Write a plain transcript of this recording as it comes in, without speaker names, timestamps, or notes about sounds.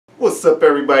What's up,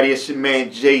 everybody? It's your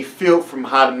man Jay Field from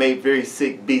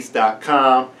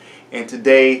howtomakeverysickbeats.com, and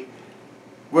today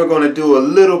we're going to do a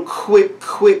little quick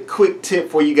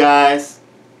tip for you guys.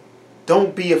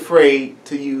 Don't be afraid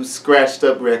to use scratched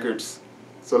up records.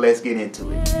 So let's get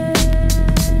into it.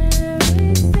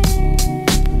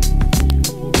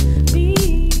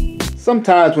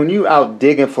 Sometimes when you out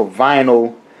digging for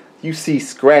vinyl, you see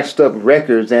scratched up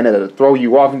records and it'll throw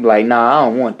you off and be like, nah, I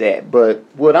don't want that. But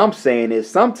what I'm saying is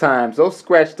sometimes those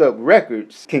scratched up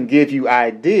records can give you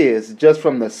ideas just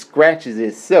from the scratches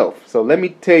itself. So let me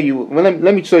tell you,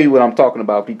 let me show you what I'm talking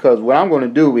about, because what I'm going to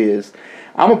do is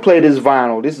I'm going to play this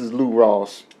vinyl. This is Lou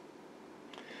Ross.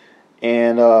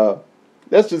 And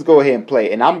let's just go ahead and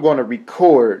play. And I'm going to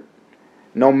record.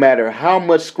 No matter how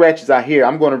much scratches I hear,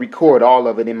 I'm going to record all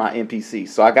of it in my MPC.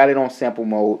 So I got it on sample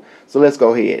mode. So let's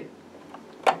go ahead.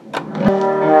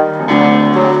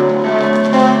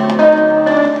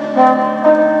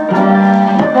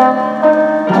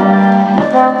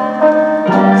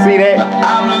 See that?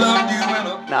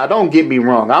 Now don't get me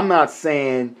wrong. I'm not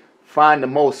saying find the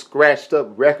most scratched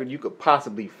up record you could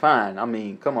possibly find. I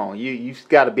mean, come on. You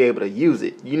got to be able to use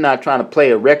it. You're not trying to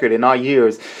play a record and all you hear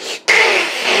is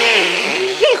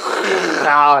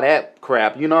all that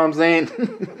crap, you know what I'm saying?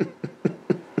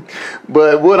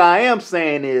 But what I am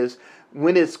saying is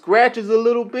when it scratches a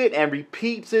little bit and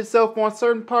repeats itself on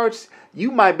certain parts,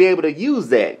 you might be able to use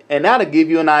that, and that'll give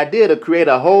you an idea to create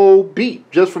a whole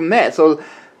beat just from that. So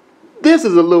this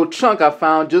is a little chunk I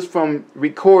found just from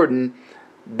recording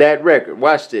that record.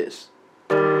 Watch this.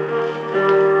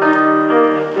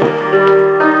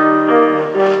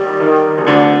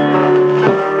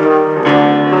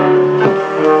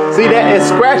 See that? It's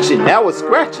scratching. That was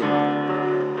scratching.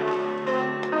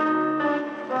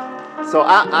 So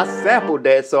I sampled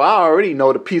that, so I already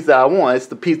know the piece that I want. It's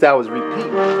the piece that I was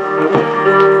repeating.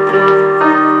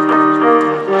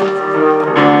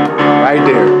 Right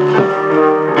there.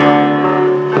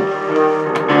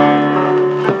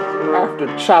 After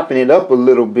chopping it up a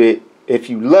little bit, if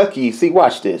you lucky, see,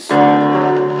 watch this. You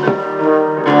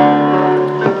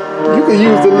can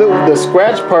use the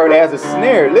scratch part as a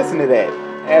snare. Listen to that.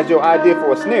 As your idea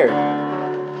for a snare.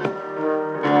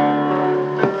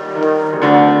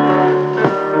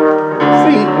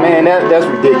 See, man, that's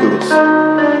ridiculous.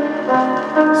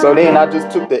 So then I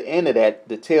just took the end of that,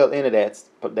 the tail end of that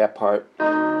part,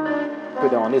 put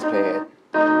it on this pad.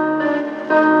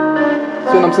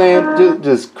 See what I'm saying?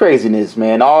 Just craziness,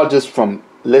 man. All just from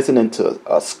listening to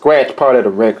a scratch part of the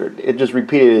record. It just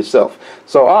repeated itself.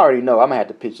 So I already know I'm gonna have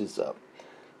to pitch this up.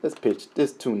 Let's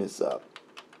tune this up.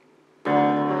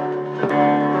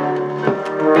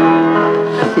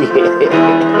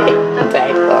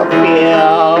 Back up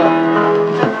here.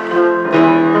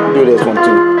 Do this one too.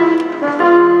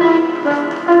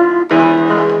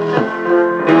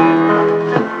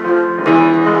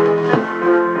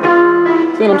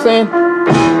 See what I'm saying?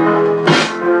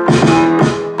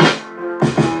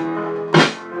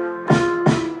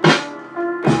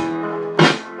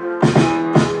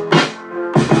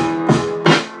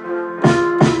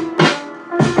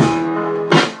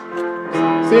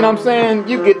 See what I'm saying?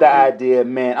 You get the idea,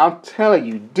 man. I'm telling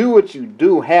you, do what you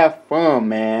do. Have fun,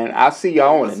 man. I'll see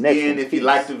y'all on the next one. If you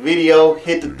like the video,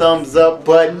 hit the thumbs up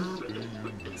button.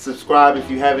 Subscribe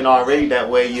if you haven't already. That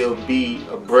way you'll be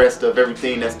abreast of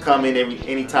everything that's coming.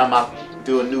 Anytime I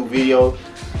do a new video,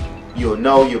 you'll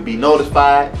know. You'll be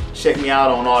notified. Check me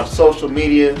out on all the social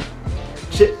media.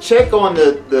 Check on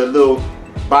the little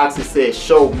box that says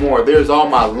show more. There's all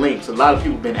my links. A lot of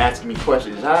people have been asking me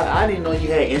questions. I didn't know you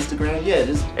had Instagram. Yeah,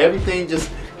 just everything,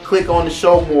 just click on the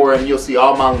show more and you'll see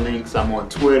all my links. I'm on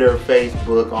Twitter,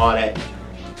 Facebook, all that.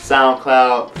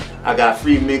 SoundCloud. I got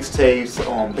free mixtapes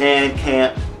on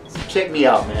Bandcamp. So check me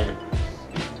out, man.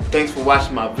 Thanks for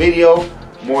watching my video.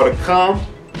 More to come.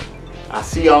 I'll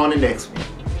see y'all on the next one.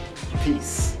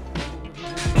 Peace.